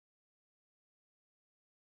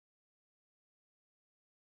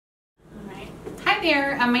Hi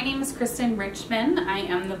there, my name is Kristen Richmond. I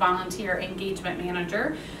am the Volunteer Engagement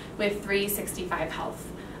Manager with 365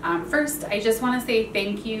 Health. First, I just want to say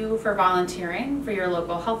thank you for volunteering for your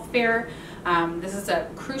local health fair. This is a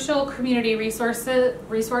crucial community resource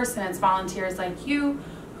and it's volunteers like you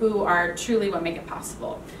who are truly what make it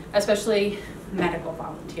possible, especially medical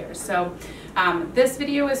volunteers. So this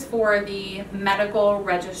video is for the medical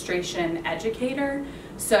registration educator.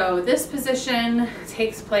 So this position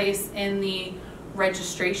takes place in the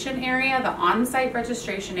registration area, the on-site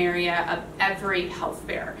registration area of every health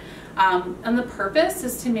fair. And the purpose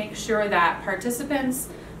is to make sure that participants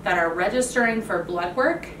that are registering for blood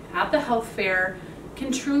work at the health fair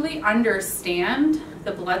can truly understand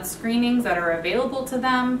the blood screenings that are available to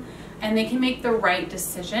them, and they can make the right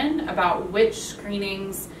decision about which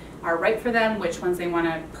screenings are right for them, which ones they want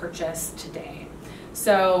to purchase today.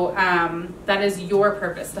 So that is your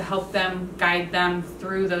purpose, to help them, guide them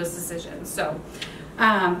through those decisions. So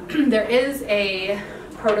there is a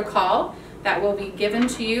protocol that will be given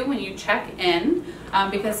to you when you check in,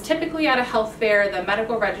 because typically at a health fair, the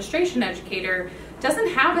medical registration educator doesn't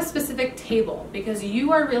have a specific table, because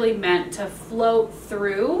you are really meant to float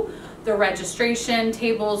through the registration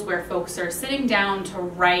tables where folks are sitting down to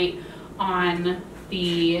write on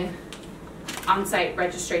the on-site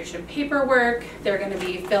registration paperwork. They're going to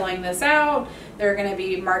be filling this out. They're going to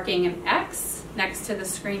be marking an X next to the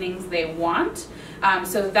screenings they want.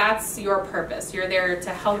 So that's your purpose. You're there to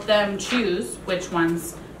help them choose which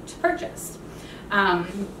ones to purchase.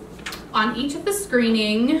 On each of the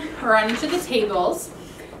screening, or on each of the tables,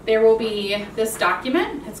 there will be this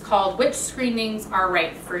document. It's called Which Screenings Are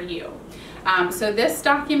Right for You. So this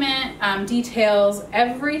document details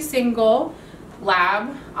every single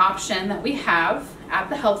lab option that we have at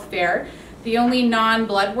the health fair. The only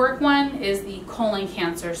non-blood work one is the colon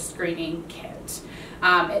cancer screening kit.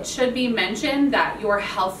 It should be mentioned that your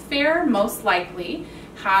health fair most likely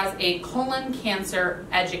has a colon cancer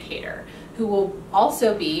educator who will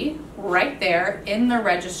also be right there in the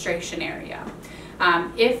registration area.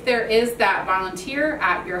 If there is that volunteer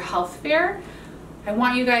at your health fair, I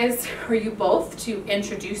want you guys, or you both, to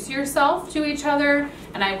introduce yourself to each other,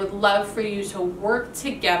 and I would love for you to work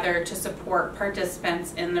together to support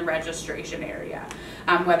participants in the registration area,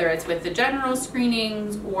 whether it's with the general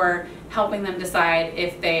screenings or helping them decide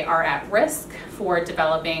if they are at risk for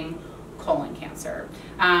developing colon cancer.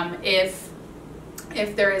 If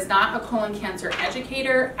there is not a colon cancer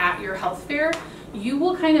educator at your health fair, you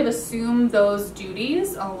will kind of assume those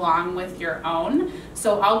duties along with your own.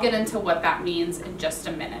 So I'll get into what that means in just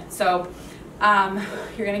a minute. So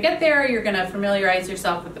you're gonna get there, you're gonna familiarize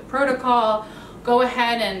yourself with the protocol, go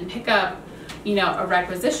ahead and pick up, a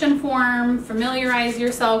requisition form, familiarize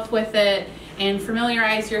yourself with it, and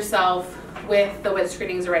familiarize yourself with the Which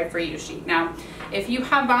Screenings Are Right for You sheet. Now, if you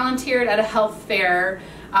have volunteered at a health fair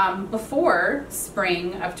before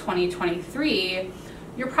spring of 2023,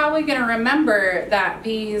 you're probably going to remember that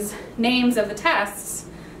these names of the tests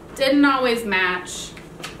didn't always match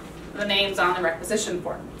the names on the requisition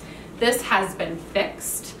form. This has been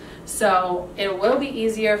fixed, so it will be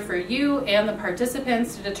easier for you and the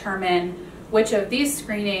participants to determine which of these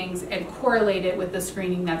screenings and correlate it with the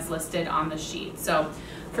screening that's listed on the sheet. So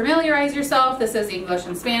familiarize yourself. This is English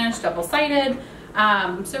and Spanish, double-sided.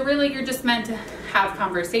 So really you're just meant to have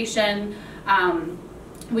conversation.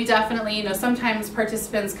 We definitely, sometimes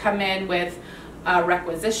participants come in with a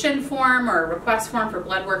requisition form or a request form for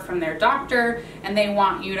blood work from their doctor, and they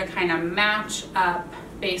want you to kind of match up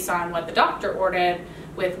based on what the doctor ordered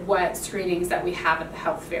with what screenings that we have at the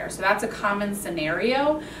health fair. So that's a common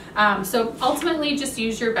scenario. So ultimately just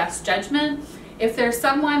use your best judgment. If there's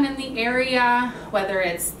someone in the area, whether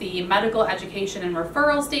it's the medical education and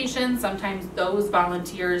referral station, sometimes those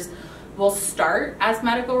volunteers will start as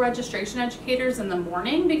medical registration educators in the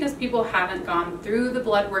morning because people haven't gone through the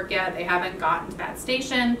blood work yet, they haven't gotten to that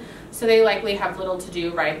station, so they likely have little to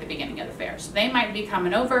do right at the beginning of the fair. So they might be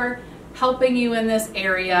coming over, helping you in this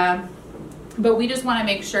area, but we just want to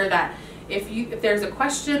make sure that if there's a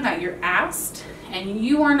question that you're asked and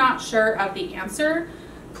you are not sure of the answer,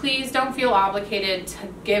 please don't feel obligated to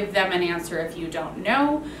give them an answer if you don't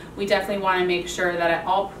know. We definitely want to make sure that at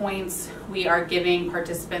all points we are giving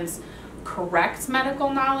participants correct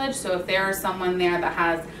medical knowledge. So if there is someone there that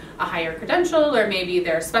has a higher credential, or maybe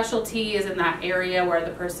their specialty is in that area where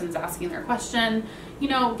the person's asking their question,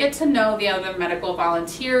 get to know the other medical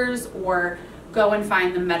volunteers, or go and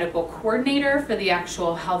find the medical coordinator for the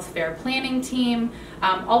actual health fair planning team.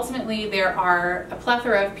 Ultimately, there are a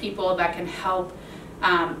plethora of people that can help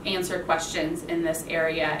answer questions in this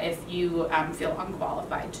area if you feel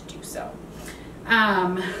unqualified to do so.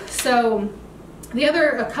 So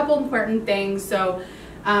A couple important things. So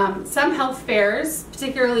some health fairs,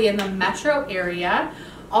 particularly in the metro area,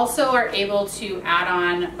 also are able to add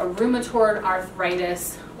on a rheumatoid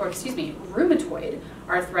arthritis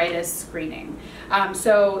screening.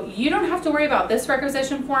 So you don't have to worry about this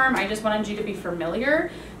requisition form. I just wanted you to be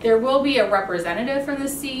familiar. There will be a representative from the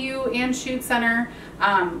CU and Shoot Center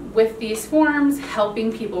with these forms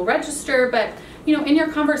helping people register, but in your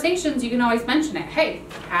conversations, you can always mention it. Hey,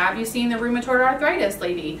 have you seen the rheumatoid arthritis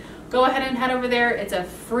lady? Go ahead and head over there. It's a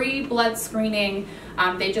free blood screening.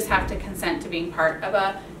 They just have to consent to being part of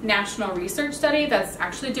a national research study that's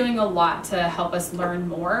actually doing a lot to help us learn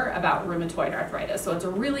more about rheumatoid arthritis. So it's a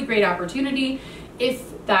really great opportunity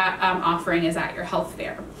if that offering is at your health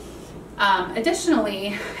fair.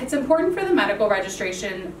 Additionally, it's important for the medical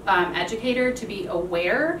registration educator to be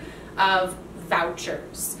aware of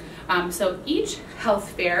vouchers. So each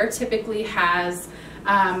health fair typically has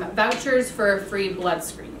vouchers for free blood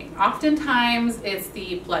screening. Oftentimes it's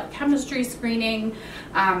the blood chemistry screening.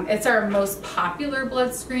 It's our most popular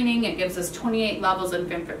blood screening. It gives us 28 levels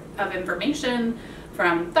of information,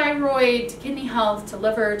 from thyroid to kidney health to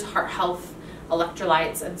liver to heart health,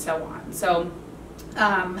 electrolytes, and so on. So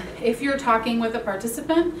if you're talking with a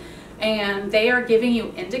participant and they are giving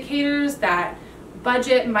you indicators that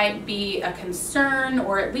budget might be a concern,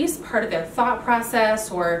 or at least part of their thought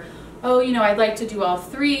process, or, oh, I'd like to do all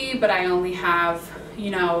three, but I only have,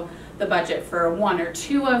 the budget for one or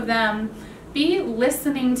two of them, be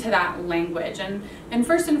listening to that language. And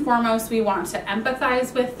first and foremost, we want to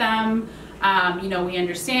empathize with them. We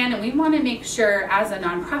understand, and we want to make sure as a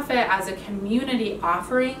nonprofit, as a community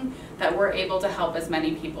offering, that we're able to help as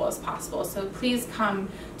many people as possible. So please come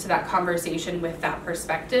to that conversation with that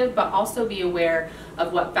perspective, but also be aware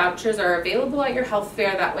of what vouchers are available at your health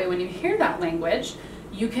fair. That way, when you hear that language,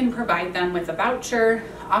 you can provide them with a voucher.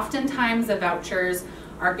 Oftentimes, the vouchers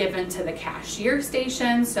are given to the cashier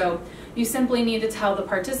station. So you simply need to tell the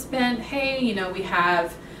participant, hey, we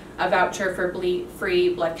have a voucher for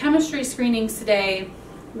free blood chemistry screenings today.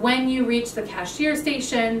 When you reach the cashier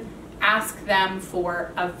station, ask them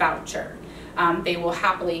for a voucher. They will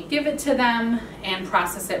happily give it to them and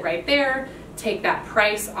process it right there, take that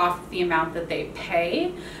price off the amount that they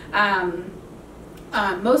pay.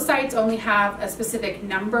 Most sites only have a specific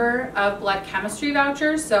number of blood chemistry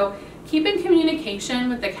vouchers, so keep in communication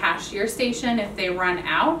with the cashier station if they run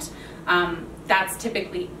out. That's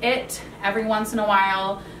typically it. Every once in a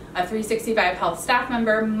while, a 365 Health staff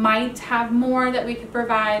member might have more that we could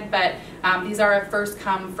provide, but these are a first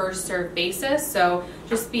come, first served basis, so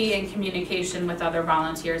just be in communication with other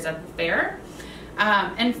volunteers at the fair.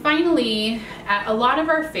 And finally, at a lot of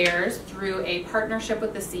our fairs, through a partnership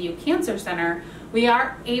with the CU Cancer Center, we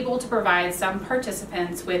are able to provide some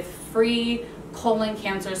participants with free colon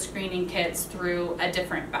cancer screening kits through a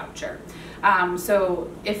different voucher. So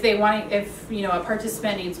if a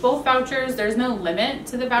participant needs both vouchers, there's no limit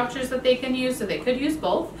to the vouchers that they can use, so they could use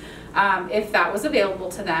both if that was available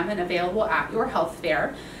to them and available at your health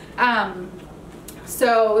fair.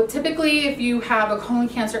 So typically, if you have a colon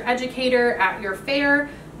cancer educator at your fair,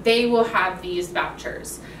 they will have these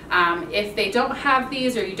vouchers. If they don't have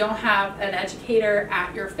these, or you don't have an educator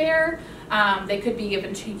at your fair, they could be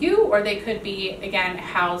given to you, or they could be, again,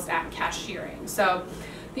 housed at cashiering. So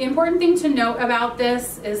the important thing to note about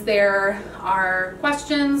this is there are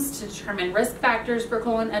questions to determine risk factors for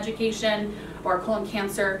colon education or colon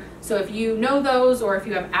cancer. So if you know those, or if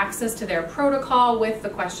you have access to their protocol with the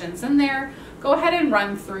questions in there, go ahead and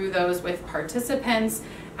run through those with participants.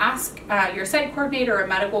 Ask your site coordinator or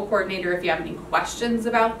medical coordinator if you have any questions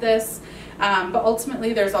about this. But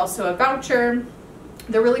ultimately, there's also a voucher.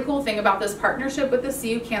 The really cool thing about this partnership with the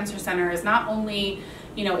CU Cancer Center is not only,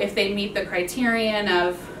 if they meet the criterion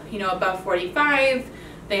of, above 45,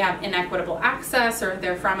 they have inequitable access, or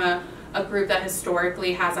they're from a group that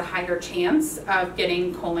historically has a higher chance of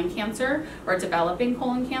getting colon cancer or developing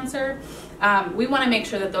colon cancer. We want to make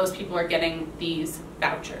sure that those people are getting these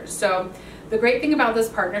vouchers. So the great thing about this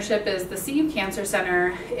partnership is the CU Cancer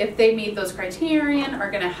Center, if they meet those criterion,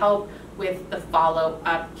 are going to help with the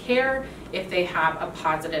follow-up care if they have a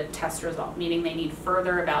positive test result, meaning they need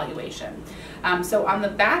further evaluation. So on the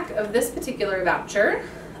back of this particular voucher,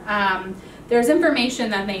 there's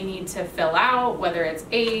information that they need to fill out, whether it's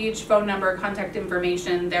age, phone number, contact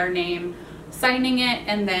information, their name, signing it,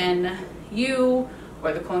 and then you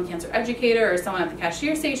or the colon cancer educator or someone at the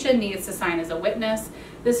cashier station needs to sign as a witness.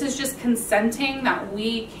 This is just consenting that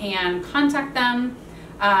we can contact them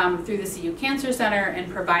through the CU Cancer Center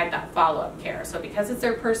and provide that follow-up care. So because it's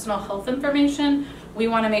their personal health information, we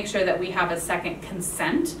want to make sure that we have a second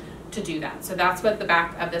consent to do that. So that's what the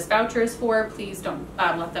back of this voucher is for. Please don't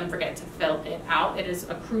let them forget to fill it out. It is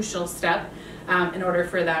a crucial step in order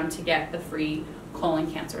for them to get the free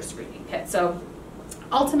colon cancer screening kit. So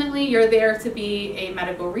ultimately, you're there to be a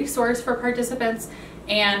medical resource for participants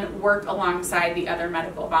and work alongside the other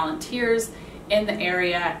medical volunteers in the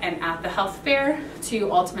area and at the health fair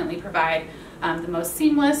to ultimately provide the most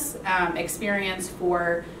seamless experience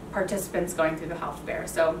for participants going through the health fair.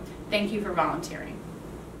 So thank you for volunteering.